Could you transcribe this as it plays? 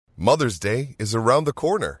Mother's Day is around the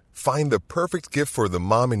corner. Find the perfect gift for the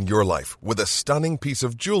mom in your life with a stunning piece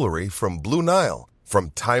of jewelry from Blue Nile.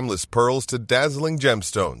 From timeless pearls to dazzling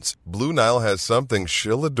gemstones, Blue Nile has something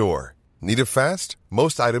she'll adore. Need it fast?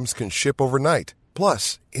 Most items can ship overnight.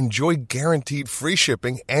 Plus, enjoy guaranteed free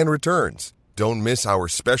shipping and returns. Don't miss our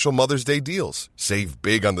special Mother's Day deals. Save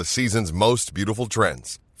big on the season's most beautiful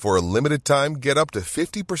trends. For a limited time, get up to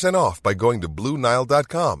 50% off by going to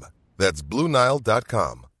BlueNile.com. That's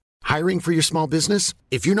BlueNile.com. Hiring for your small business?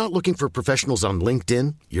 If you're not looking for professionals on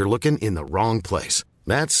LinkedIn, you're looking in the wrong place.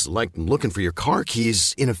 That's like looking for your car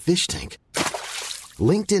keys in a fish tank.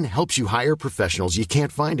 LinkedIn helps you hire professionals you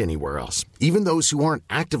can't find anywhere else, even those who aren't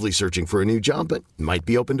actively searching for a new job but might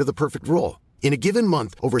be open to the perfect role. In a given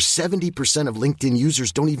month, over 70% of LinkedIn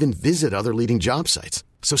users don't even visit other leading job sites.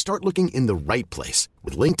 So start looking in the right place.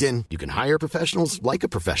 With LinkedIn, you can hire professionals like a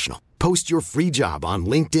professional. Post your free job on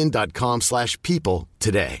linkedin.com/people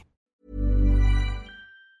today.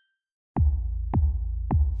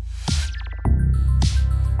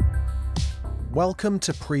 Welcome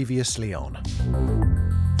to Previously On,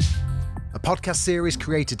 a podcast series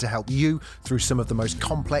created to help you through some of the most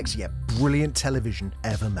complex yet brilliant television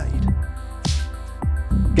ever made.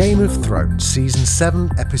 Game of Thrones, Season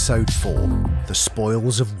 7, Episode 4, The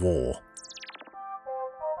Spoils of War.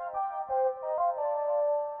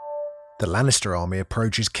 The Lannister army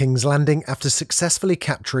approaches King's Landing after successfully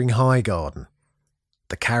capturing Highgarden.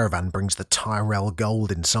 The caravan brings the Tyrell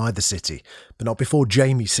gold inside the city, but not before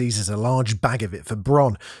Jaime seizes a large bag of it for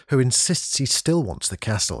Bronn, who insists he still wants the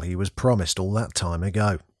castle he was promised all that time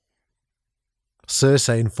ago.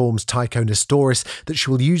 Cersei informs Tycho Nestoris that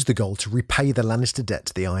she will use the gold to repay the Lannister debt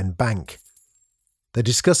to the Iron Bank. They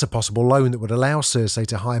discuss a possible loan that would allow Cersei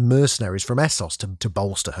to hire mercenaries from Essos to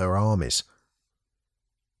bolster her armies.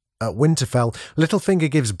 At Winterfell,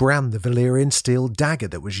 Littlefinger gives Bran the Valyrian steel dagger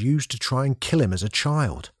that was used to try and kill him as a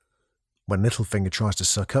child. When Littlefinger tries to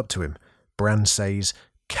suck up to him, Bran says,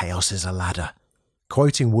 "Chaos is a ladder,"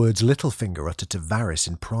 quoting words Littlefinger uttered to Varys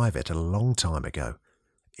in private a long time ago.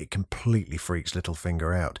 It completely freaks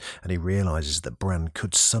Littlefinger out, and he realises that Bran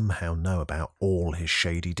could somehow know about all his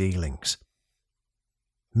shady dealings.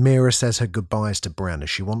 Meera says her goodbyes to Bran as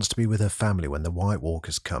she wants to be with her family when the White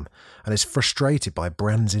Walkers come, and is frustrated by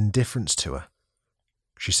Bran's indifference to her.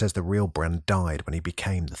 She says the real Bran died when he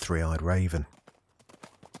became the Three-Eyed Raven.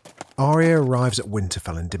 Arya arrives at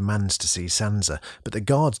Winterfell and demands to see Sansa, but the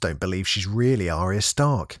guards don't believe she's really Arya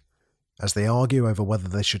Stark. As they argue over whether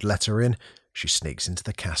they should let her in, she sneaks into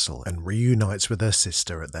the castle and reunites with her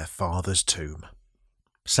sister at their father's tomb.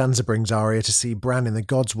 Sansa brings Arya to see Bran in the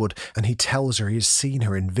Godswood, and he tells her he has seen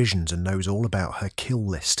her in visions and knows all about her kill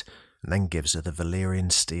list, and then gives her the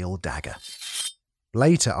Valyrian steel dagger.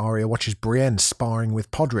 Later, Arya watches Brienne sparring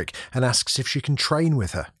with Podrick and asks if she can train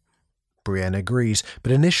with her. Brienne agrees,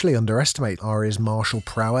 but initially underestimates Arya's martial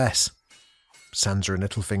prowess. Sansa and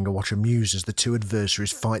Littlefinger watch amused as the two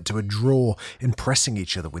adversaries fight to a draw, impressing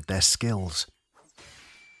each other with their skills.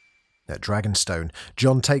 At Dragonstone,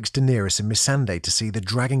 Jon takes Daenerys and Missandei to see the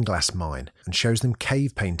Dragonglass mine and shows them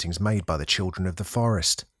cave paintings made by the Children of the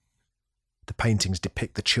Forest. The paintings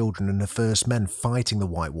depict the children and the First Men fighting the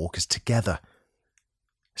White Walkers together.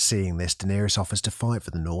 Seeing this, Daenerys offers to fight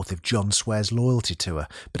for the North if Jon swears loyalty to her,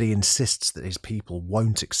 but he insists that his people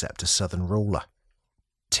won't accept a southern ruler.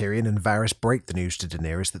 Tyrion and Varys break the news to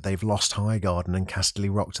Daenerys that they've lost Highgarden and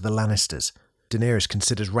Casterly Rock to the Lannisters. Daenerys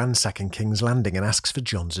considers ransacking King's Landing and asks for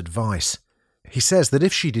Jon's advice. He says that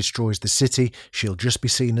if she destroys the city, she'll just be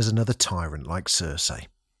seen as another tyrant like Cersei.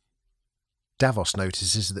 Davos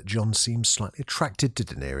notices that Jon seems slightly attracted to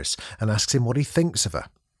Daenerys and asks him what he thinks of her.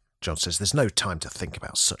 Jon says there's no time to think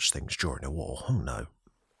about such things during a war. Oh no.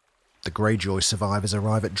 The Greyjoy survivors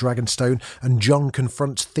arrive at Dragonstone and Jon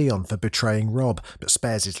confronts Theon for betraying Robb, but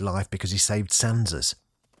spares his life because he saved Sansa's.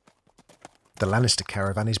 The Lannister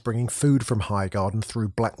caravan is bringing food from Highgarden through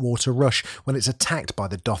Blackwater Rush when it's attacked by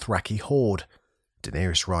the Dothraki horde.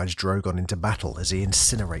 Daenerys rides Drogon into battle as he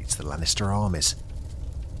incinerates the Lannister armies.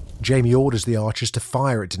 Jaime orders the archers to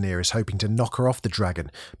fire at Daenerys, hoping to knock her off the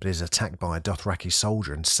dragon, but is attacked by a Dothraki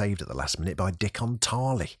soldier and saved at the last minute by Dickon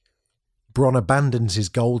Tarly. Bronn abandons his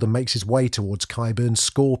gold and makes his way towards Qyburn's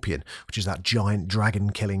Scorpion, which is that giant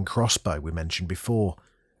dragon-killing crossbow we mentioned before.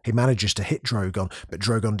 He manages to hit Drogon, but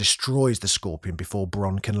Drogon destroys the Scorpion before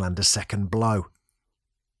Bronn can land a second blow.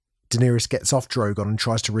 Daenerys gets off Drogon and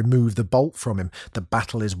tries to remove the bolt from him. The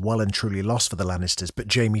battle is well and truly lost for the Lannisters,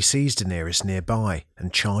 but Jaime sees Daenerys nearby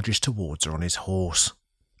and charges towards her on his horse.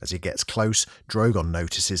 As he gets close, Drogon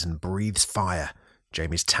notices and breathes fire.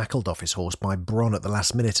 Jaime's tackled off his horse by Bronn at the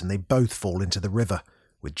last minute and they both fall into the river,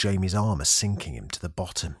 with Jaime's armour sinking him to the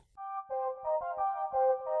bottom.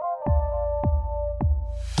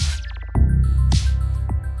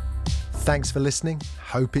 Thanks for listening.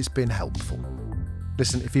 Hope it's been helpful.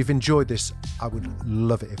 Listen, if you've enjoyed this, I would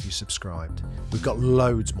love it if you subscribed. We've got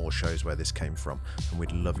loads more shows where this came from, and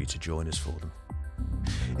we'd love you to join us for them.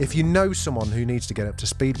 If you know someone who needs to get up to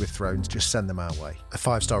speed with Thrones, just send them our way. A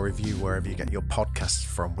 5-star review wherever you get your podcasts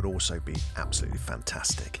from would also be absolutely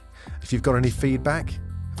fantastic. If you've got any feedback,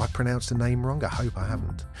 have I pronounced a name wrong? I hope I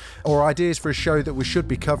haven't. Or ideas for a show that we should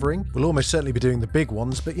be covering? We'll almost certainly be doing the big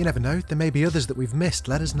ones, but you never know, there may be others that we've missed.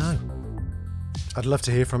 Let us know. I'd love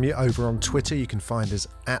to hear from you over on Twitter. You can find us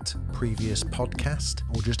at Previous Podcast,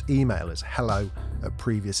 or just email us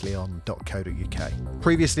hello@previouslyon.co.uk.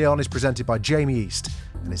 Previously On is presented by Jamie East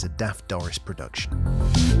and is a Daft Doris production.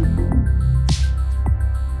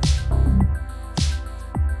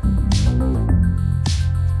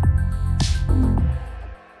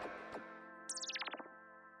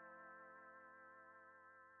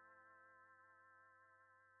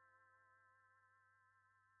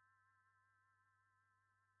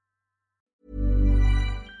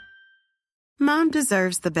 Mom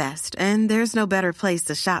deserves the best, and there's no better place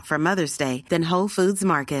to shop for Mother's Day than Whole Foods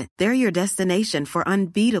Market. They're your destination for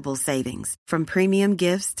unbeatable savings, from premium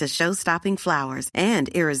gifts to show-stopping flowers and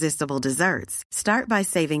irresistible desserts. Start by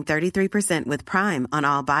saving 33% with Prime on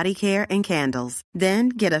all body care and candles. Then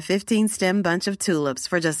get a 15-stem bunch of tulips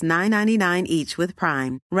for just $9.99 each with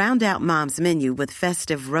Prime. Round out Mom's menu with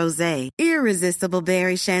festive rosé, irresistible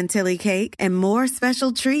berry chantilly cake, and more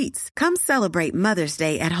special treats. Come celebrate Mother's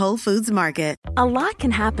Day at Whole Foods Market. A lot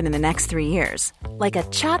can happen in the next 3 years. Like a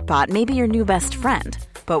chatbot may be your new best friend.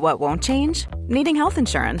 But what won't change? Needing health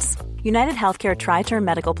insurance. United Healthcare Tri-Term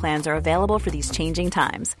Medical Plans are available for these changing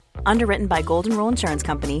times. Underwritten by Golden Rule Insurance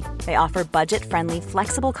Company, they offer budget-friendly,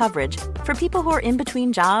 flexible coverage for people who are in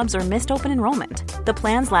between jobs or missed open enrollment. The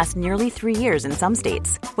plans last nearly 3 years in some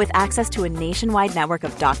states, with access to a nationwide network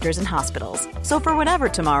of doctors and hospitals. So for whatever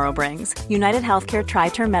tomorrow brings, United Healthcare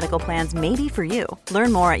Tri-Term Medical Plans may be for you.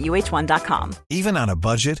 Learn more at uh1.com. Even on a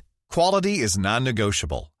budget, quality is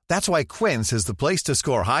non-negotiable. That's why Quince is the place to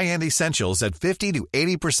score high-end essentials at 50 to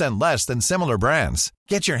 80% less than similar brands.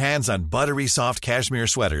 Get your hands on buttery soft cashmere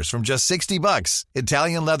sweaters from just $60,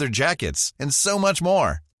 Italian leather jackets, and so much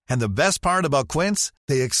more. And the best part about Quince,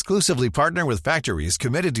 they exclusively partner with factories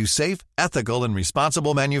committed to safe, ethical, and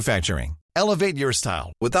responsible manufacturing. Elevate your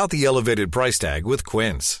style without the elevated price tag with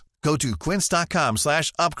Quince. Go to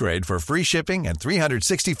quince.com/upgrade for free shipping and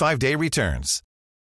 365-day returns.